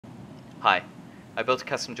Hi, I built a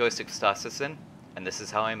custom joystick for Star Citizen, and this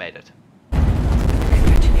is how I made it.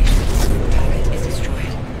 Congratulations, target is destroyed.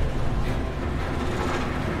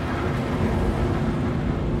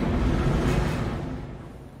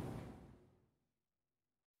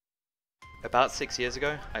 About 6 years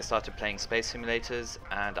ago, I started playing space simulators,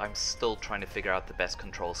 and I'm still trying to figure out the best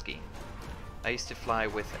control scheme. I used to fly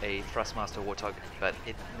with a Thrustmaster Warthog, but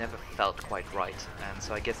it never felt quite right, and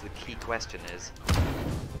so I guess the key question is,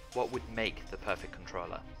 what would make the perfect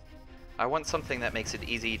controller? I want something that makes it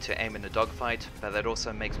easy to aim in a dogfight, but that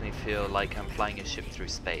also makes me feel like I'm flying a ship through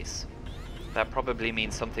space. That probably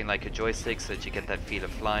means something like a joystick so that you get that feel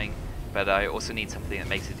of flying, but I also need something that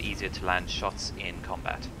makes it easier to land shots in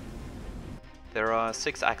combat. There are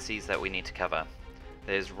 6 axes that we need to cover.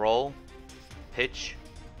 There's roll, pitch,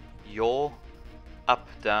 yaw, up,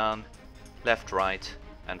 down, left, right,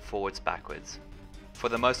 and forwards, backwards. For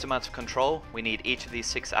the most amount of control, we need each of these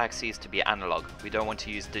 6 axes to be analog. We don't want to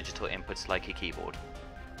use digital inputs like a keyboard.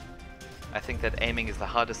 I think that aiming is the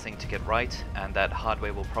hardest thing to get right, and that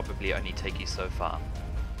hardware will probably only take you so far.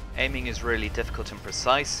 Aiming is really difficult and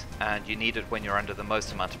precise, and you need it when you're under the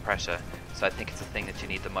most amount of pressure, so I think it's a thing that you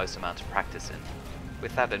need the most amount of practice in.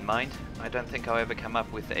 With that in mind, I don't think I'll ever come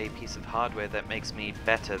up with a piece of hardware that makes me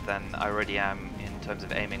better than I already am in terms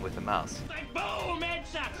of aiming with a mouse. Like boom,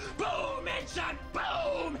 headshot, boom, headshot,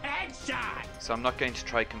 boom, headshot! So I'm not going to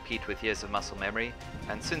try compete with years of muscle memory,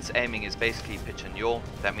 and since aiming is basically pitch and yaw,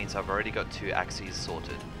 that means I've already got 2 axes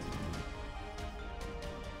sorted.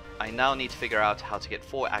 I now need to figure out how to get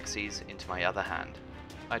 4 axes into my other hand.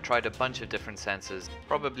 I tried a bunch of different sensors.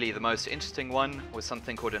 Probably the most interesting one was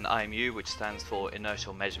something called an IMU, which stands for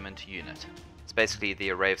Inertial Measurement Unit. It's basically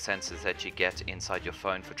the array of sensors that you get inside your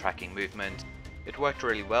phone for tracking movement. It worked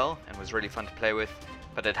really well and was really fun to play with,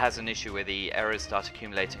 but it has an issue where the errors start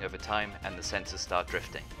accumulating over time and the sensors start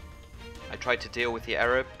drifting. I tried to deal with the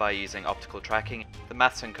error by using optical tracking. The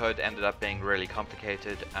maths and code ended up being really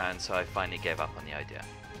complicated, and so I finally gave up on the idea.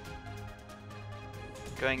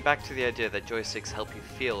 Going back to the idea that joysticks help you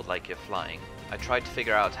feel like you're flying, I tried to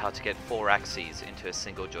figure out how to get 4 axes into a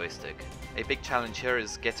single joystick. A big challenge here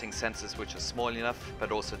is getting sensors which are small enough,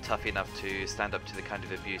 but also tough enough to stand up to the kind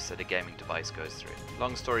of abuse that a gaming device goes through.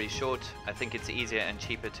 Long story short, I think it's easier and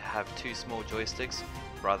cheaper to have 2 small joysticks,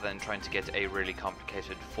 rather than trying to get a really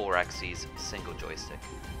complicated 4 axes single joystick.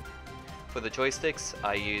 For the joysticks,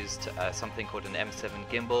 I used something called an M7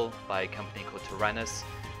 gimbal by a company called Tyrannus.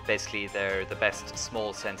 Basically, they're the best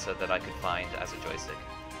small sensor that I could find as a joystick.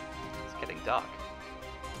 It's getting dark.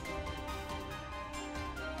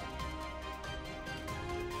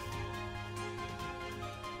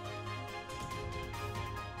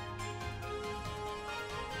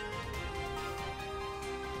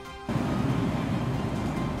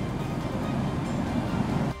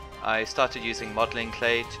 I started using modeling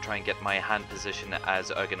clay to try and get my hand position as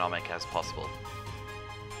ergonomic as possible.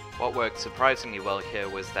 What worked surprisingly well here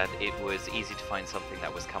was that it was easy to find something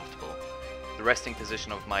that was comfortable. The resting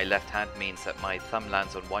position of my left hand means that my thumb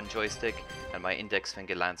lands on one joystick and my index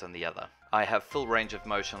finger lands on the other. I have full range of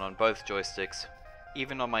motion on both joysticks.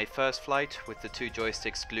 Even on my first flight, with the 2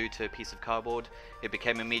 joysticks glued to a piece of cardboard, it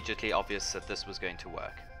became immediately obvious that this was going to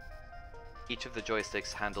work. Each of the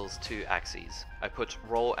joysticks handles 2 axes. I put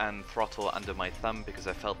roll and throttle under my thumb because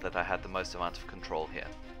I felt that I had the most amount of control here.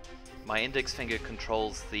 My index finger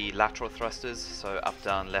controls the lateral thrusters, so up,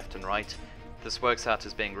 down, left and right. This works out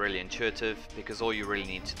as being really intuitive because all you really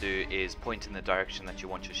need to do is point in the direction that you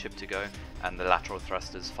want your ship to go, and the lateral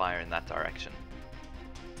thrusters fire in that direction.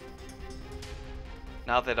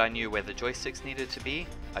 Now that I knew where the joysticks needed to be,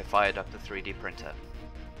 I fired up the 3D printer.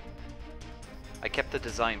 I kept the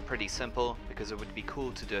design pretty simple because it would be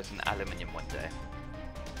cool to do it in aluminium one day.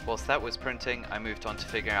 Whilst that was printing, I moved on to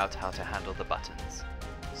figuring out how to handle the buttons.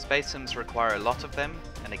 Space sims require a lot of them,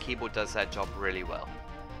 and a keyboard does that job really well.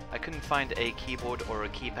 I couldn't find a keyboard or a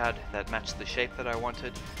keypad that matched the shape that I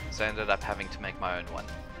wanted, so I ended up having to make my own one.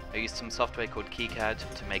 I used some software called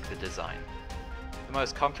KeyCAD to make the design. The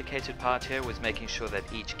most complicated part here was making sure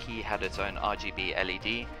that each key had its own RGB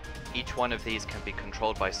LED. Each one of these can be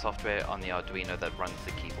controlled by software on the Arduino that runs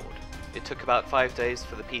the keyboard. It took about 5 days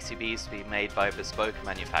for the PCBs to be made by a bespoke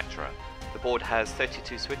manufacturer. The board has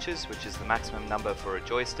 32 switches, which is the maximum number for a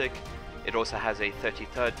joystick. It also has a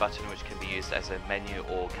 33rd button which can be used as a menu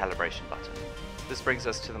or calibration button. This brings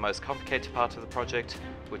us to the most complicated part of the project,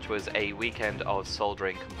 which was a weekend of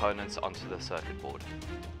soldering components onto the circuit board.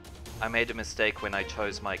 I made a mistake when I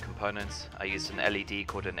chose my components. I used an LED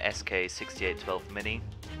called an SK6812 Mini.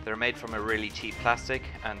 They're made from a really cheap plastic,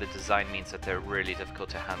 and the design means that they're really difficult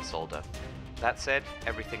to hand solder. That said,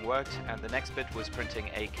 everything worked, and the next bit was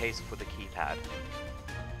printing a case for the keypad.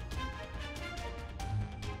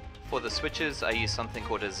 For the switches, I used something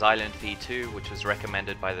called a Xylent V2, which was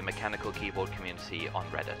recommended by the mechanical keyboard community on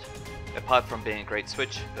Reddit. Apart from being a great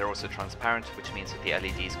switch, they're also transparent, which means that the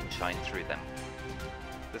LEDs can shine through them.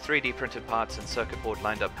 The 3D printed parts and circuit board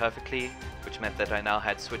lined up perfectly, which meant that I now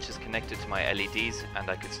had switches connected to my LEDs and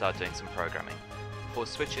I could start doing some programming. For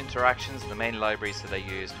switch interactions, the main libraries that I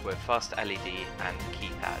used were Fast LED and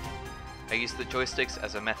Keypad. I used the joysticks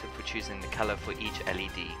as a method for choosing the color for each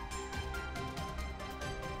LED.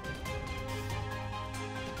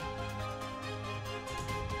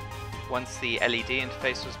 Once the LED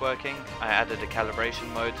interface was working, I added a calibration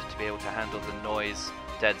mode to be able to handle the noise,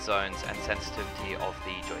 dead zones and sensitivity of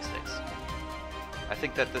the joysticks. I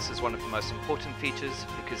think that this is one of the most important features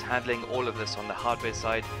because handling all of this on the hardware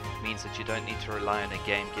side means that you don't need to rely on a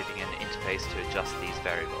game giving an interface to adjust these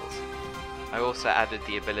variables. I also added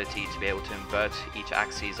the ability to be able to invert each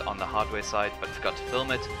axis on the hardware side but forgot to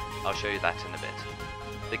film it. I'll show you that in a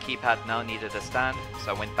bit. The keypad now needed a stand,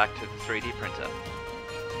 so I went back to the 3D printer.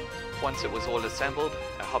 Once it was all assembled,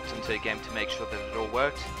 I hopped into a game to make sure that it all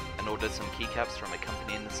worked and ordered some keycaps from a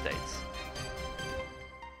company in the States.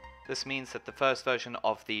 This means that the first version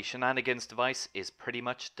of the Shenanigans device is pretty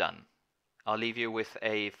much done. I'll leave you with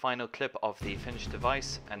a final clip of the finished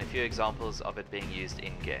device and a few examples of it being used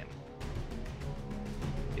in-game.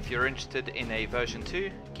 If you're interested in a version 2,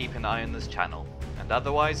 keep an eye on this channel, and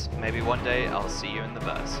otherwise, maybe one day I'll see you in the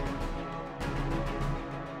verse.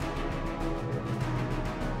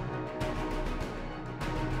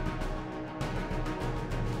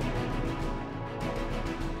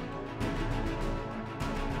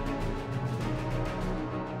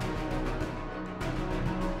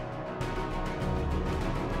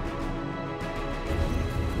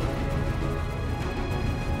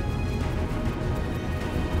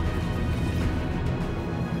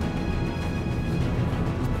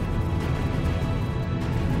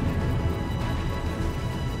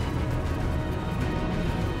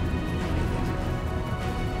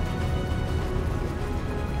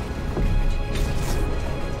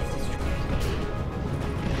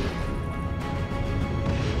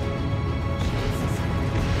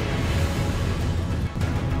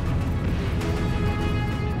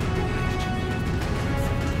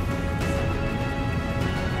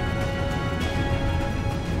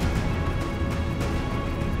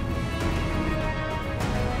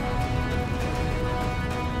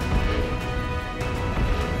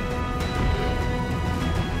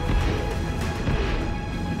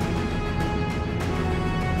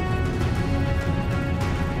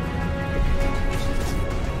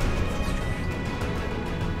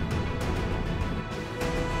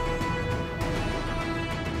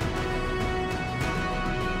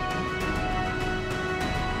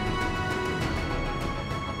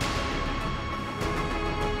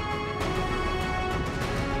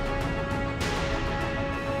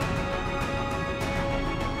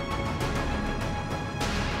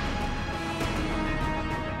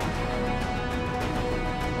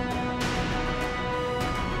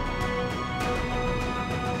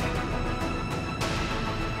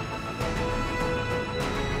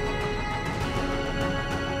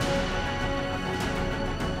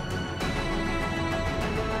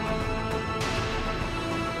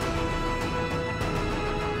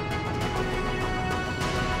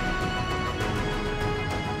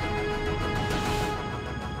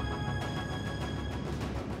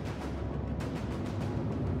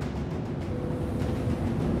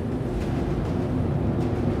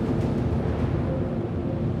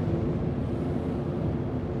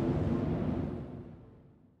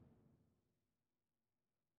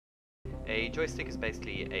 A joystick is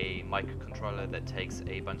basically a microcontroller that takes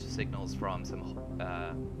a bunch of signals from some